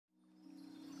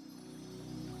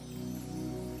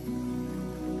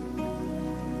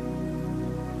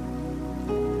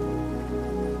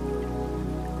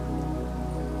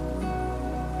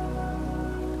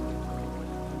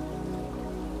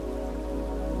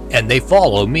and they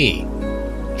follow me.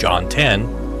 John 10,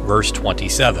 verse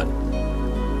 27.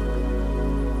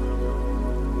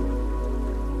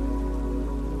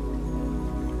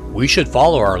 We should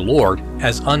follow our Lord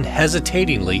as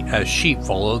unhesitatingly as sheep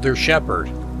follow their shepherd,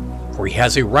 for he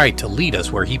has a right to lead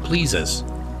us where he pleases.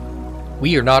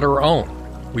 We are not our own.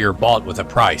 We are bought with a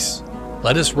price.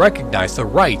 Let us recognize the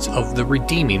rights of the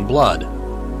redeeming blood.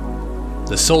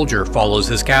 The soldier follows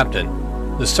his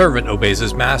captain. The servant obeys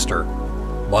his master.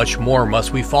 Much more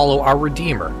must we follow our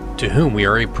Redeemer, to whom we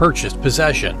are a purchased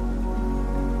possession.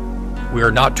 We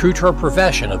are not true to our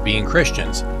profession of being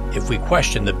Christians if we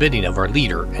question the bidding of our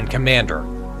leader and commander.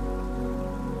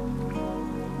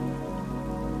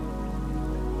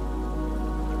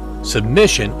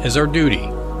 Submission is our duty.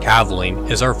 Caviling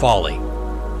is our folly.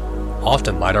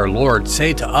 Often might our Lord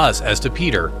say to us as to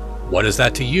Peter, "What is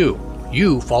that to you?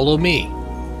 You follow me."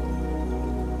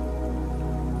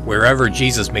 Wherever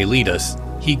Jesus may lead us,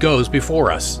 he goes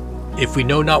before us. If we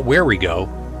know not where we go,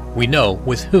 we know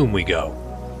with whom we go.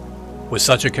 With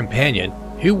such a companion,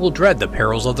 who will dread the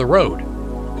perils of the road?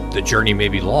 The journey may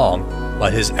be long,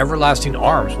 but his everlasting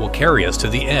arms will carry us to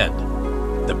the end.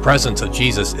 The presence of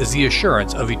Jesus is the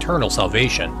assurance of eternal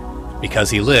salvation. Because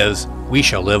he lives, we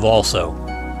shall live also.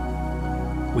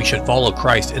 We should follow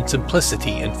Christ in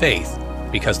simplicity and faith,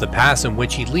 because the paths in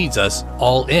which he leads us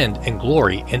all end in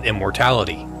glory and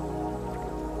immortality.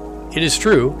 It is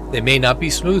true, they may not be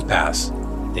smooth paths.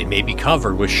 They may be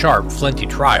covered with sharp, flinty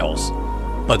trials,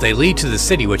 but they lead to the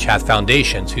city which hath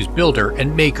foundations, whose builder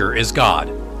and maker is God.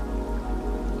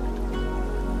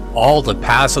 All the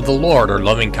paths of the Lord are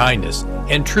loving kindness,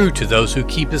 and true to those who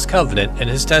keep his covenant and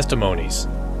his testimonies.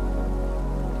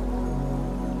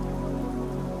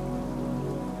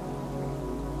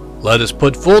 Let us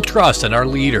put full trust in our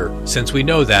leader, since we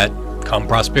know that, come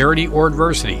prosperity or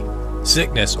adversity,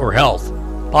 sickness or health,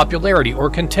 popularity or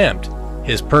contempt,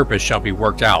 his purpose shall be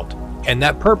worked out, and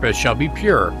that purpose shall be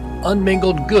pure,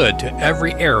 unmingled good to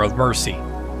every heir of mercy.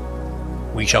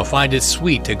 We shall find it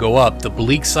sweet to go up the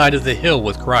bleak side of the hill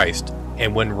with Christ,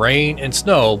 and when rain and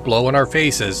snow blow in our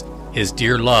faces, his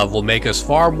dear love will make us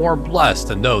far more blessed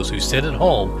than those who sit at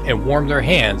home and warm their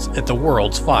hands at the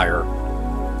world's fire.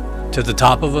 To the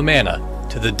top of Amana,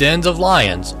 to the dens of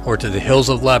lions, or to the hills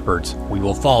of leopards, we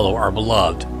will follow our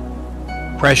beloved.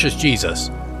 Precious Jesus,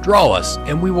 draw us,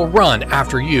 and we will run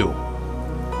after you.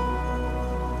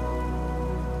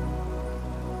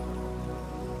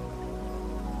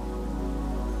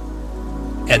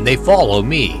 And they follow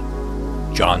me.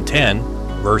 John 10,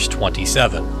 verse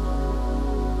 27.